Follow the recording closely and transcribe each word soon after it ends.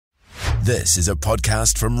This is a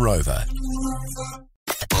podcast from Rover.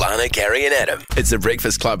 Lana, Gary and Adam. It's the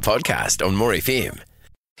Breakfast Club podcast on More FM.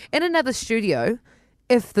 In another studio,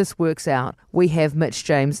 if this works out, we have Mitch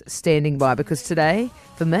James standing by because today,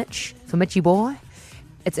 for Mitchy boy,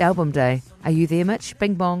 it's album day. Are you there, Mitch?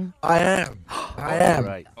 Bing bong. I am.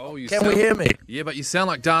 Great. Oh, Can we hear me? Yeah, but you sound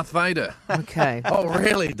like Darth Vader. Okay. Oh,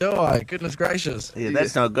 really? Do I? Goodness gracious. Yeah,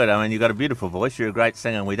 that's not good. I mean, you've got a beautiful voice. You're a great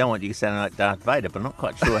singer, and we don't want you sounding like Darth Vader, but I'm not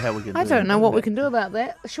quite sure how we can do I don't know what we can do about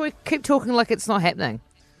that. Should we keep talking like it's not happening?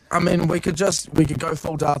 I mean, we could go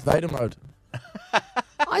full Darth Vader mode.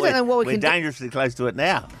 I don't know what we We're can do. dangerously close to it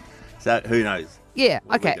now. So, who knows? Yeah,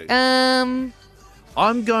 What okay. we do.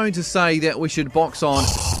 I'm going to say that we should box on.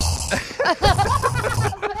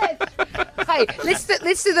 Hey, let's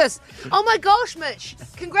do this. Oh my gosh, Mitch.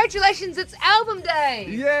 Congratulations, it's album day.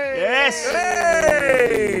 Yes!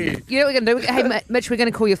 Hey! You know what we're going to do? Hey, Mitch, we're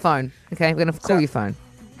going to call your phone. Okay, we're going to call your phone.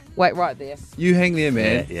 Wait right there. You hang there,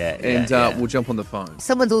 man. Yeah, and we'll jump on the phone.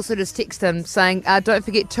 Someone's also just texted him saying, don't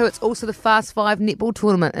forget too, it's also the Fast Five netball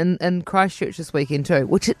tournament in Christchurch this weekend too,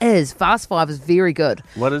 which it is. Fast Five is very good.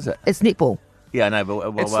 What is it? It's netball. Yeah, I know,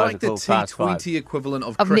 but It's why like is it the called Fast Five? T20 equivalent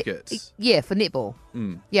of Of cricket. Yeah, for netball.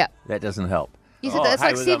 Yeah. That doesn't help. Yes, Oh, it's hey,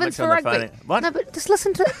 like we've got sevens Mitch for on the rugby. phone. What? No, but just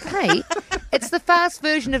listen to it. Hey, it's the fast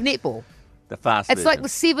version of netball. The fast It's like version. the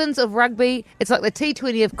sevens of rugby. It's like the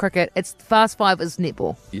T20 of cricket. It's Fast Five is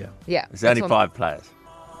netball. Yeah. Yeah. It's only that's 5 players.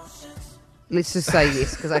 Let's just say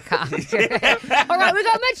yes, because I can't. All right, we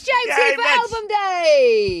got Mitch James Yay, here for Mitch. album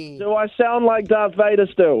day. Do I sound like Darth Vader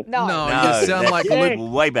still? No. No, No, you sound that's like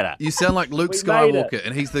Luke. way better. You sound like Luke We made it. Skywalker,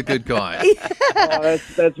 and he's the good guy. Oh,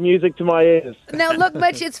 that's music to my ears. Now, look,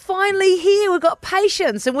 Mitch, it's finally here. We've got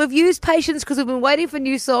Patience, and we've used Patience because we've been waiting for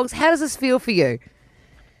new songs. How does this feel for you?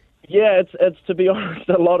 Yeah, it's to be honest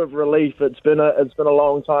a lot of relief. It's been a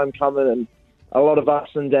long time coming and a lot of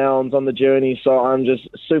ups and downs on the journey. So I'm just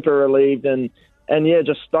super relieved and yeah,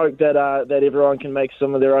 just stoked that everyone can make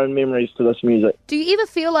some of their own memories to this music. Do you ever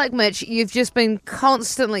feel like, Mitch, you've just been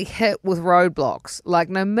constantly hit with roadblocks? Like,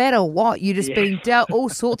 no matter what, you've just been dealt all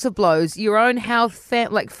sorts of blows. Your own health,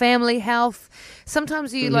 family health.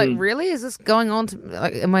 Sometimes you like, really? Is this going on?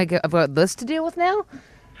 I've got this to deal with now?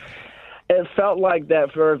 It felt like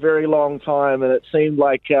that for a very long time, and it seemed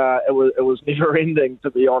like it was never ending,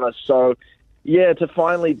 to be honest. So, yeah, to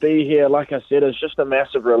finally be here, like I said, it's just a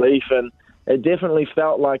massive relief, and it definitely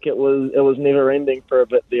felt like it was never ending for a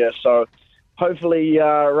bit there. So, hopefully,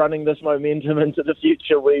 running this momentum into the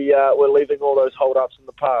future, we're leaving all those hold-ups in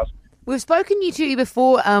the past. We've spoken to you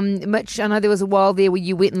before, Mitch. I know there was a while there where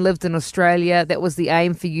you went and lived in Australia. That was the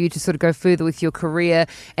aim for you to sort of go further with your career.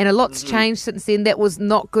 And a lot's changed since then. That was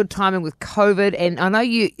not good timing with COVID. And I know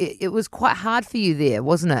it was quite hard for you there,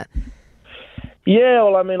 wasn't it? Yeah,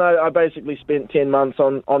 well, I mean, I basically spent 10 months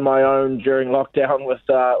on my own during lockdown with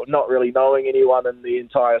not really knowing anyone in the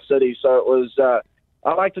entire city. So it was,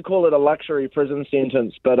 I like to call it a luxury prison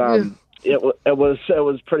sentence, but it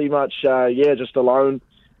was pretty much, just alone.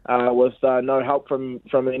 With no help from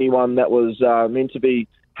anyone that was meant to be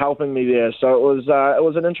helping me there. So it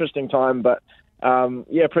was an interesting time, but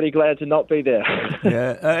pretty glad to not be there.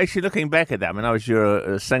 Yeah, actually, looking back at that, I mean,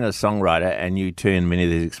 you're a singer-songwriter, and you turned many of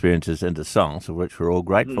these experiences into songs, for which we're all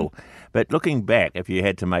grateful. But looking back, if you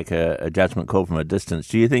had to make a judgment call from a distance,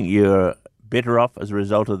 do you think you're better off as a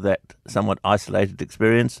result of that somewhat isolated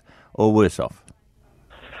experience, or worse off?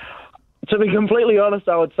 To be completely honest,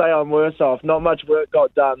 I would say I'm worse off. Not much work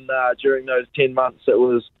got done during those 10 months. It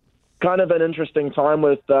was kind of an interesting time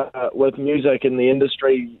with music in the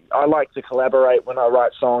industry. I like to collaborate when I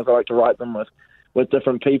write songs. I like to write them with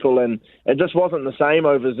different people, and it just wasn't the same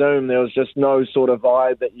over Zoom. There was just no sort of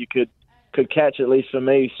vibe that you could catch, at least for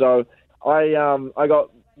me. So I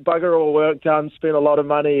got bugger all work done, spent a lot of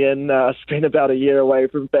money, and spent about a year away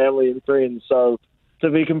from family and friends. So to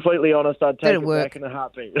be completely honest, I'd take it back in a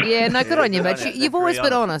heartbeat. Yeah, no, good on you, Mitch. You've always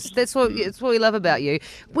been honest. That's what we love about you.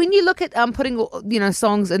 When you look at putting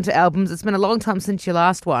songs into albums, it's been a long time since your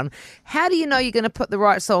last one. How do you know you're going to put the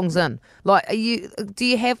right songs in? Like, do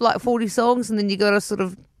you have like 40 songs and then you got to sort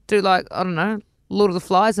of do like, I don't know, Lord of the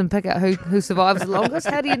Flies and pick out who survives the longest?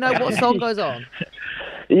 How do you know what song goes on?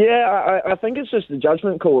 Yeah, I think it's just a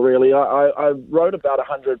judgment call, really. I wrote about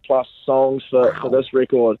 100 plus songs for this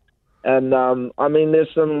record. And, I mean, there's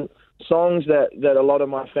some songs that a lot of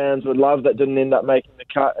my fans would love that didn't end up making the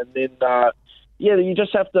cut. And then, you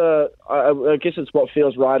just have to, I guess it's what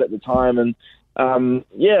feels right at the time. And,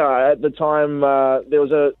 at the time,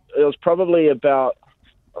 it was probably about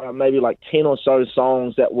maybe like 10 or so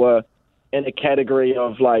songs that were in a category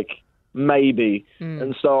of like maybe.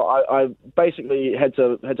 And so I basically had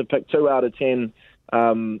to pick 2 out of 10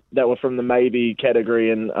 that were from the maybe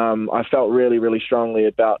category, and I felt really, really strongly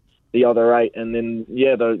about the other 8. And then,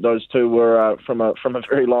 those 2 were from a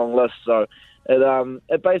very long list. So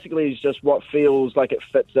it basically is just what feels like it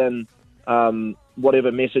fits in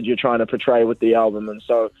whatever message you're trying to portray with the album. And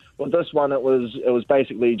so with this one, it was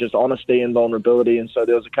basically just honesty and vulnerability. And so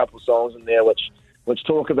there was a couple of songs in there which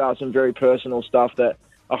talk about some very personal stuff that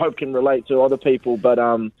I hope can relate to other people. But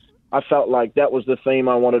I felt like that was the theme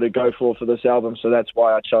I wanted to go for this album, so that's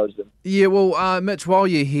why I chose them. Yeah, well, Mitch, while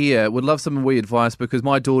you're here, would love some wee advice, because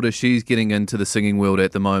my daughter, she's getting into the singing world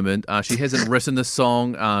at the moment. She hasn't written this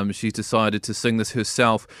song. She's decided to sing this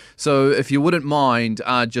herself. So if you wouldn't mind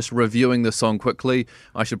just reviewing the song quickly,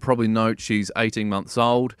 I should probably note she's 18 months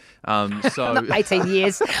old. Not 18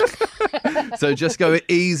 years. So just go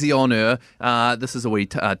easy on her. This is a wee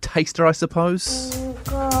taster, I suppose.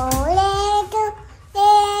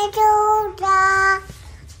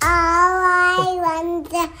 I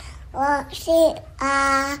wonder what she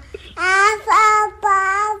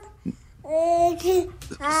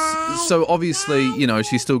So obviously, you know,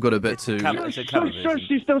 she's still got a bit to... It's a cover version.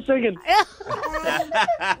 She's still singing. I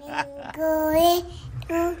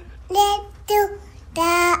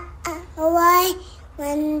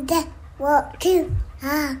wonder what you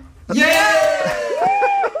are.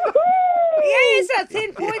 Yes, that's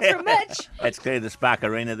 10 points from Mitch. That's clear the Spark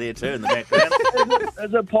Arena there too in the background.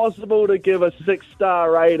 Is it possible to give a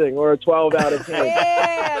 6-star rating or a 12 out of 10?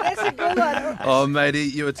 Yeah, that's a good one. Oh, matey,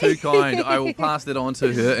 you are too kind. I will pass that on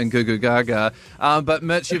to her and Goo Goo Gaga. But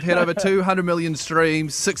Mitch, you've had over 200 million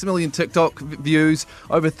streams, 6 million TikTok views,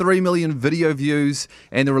 over 3 million video views,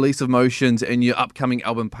 and the release of Motions and your upcoming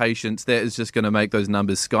album Patience. That is just going to make those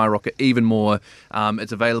numbers skyrocket even more.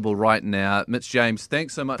 It's available right now. Mitch James,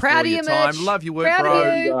 thanks so much Proud for all of your you, time. Mitch. Love your work, Proud of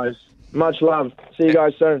bro. you. Guys, much love. See you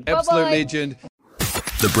guys soon. Absolute Bye-bye. legend.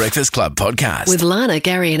 The Breakfast Club Podcast. With Lana,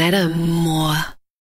 Gary and Adam. More.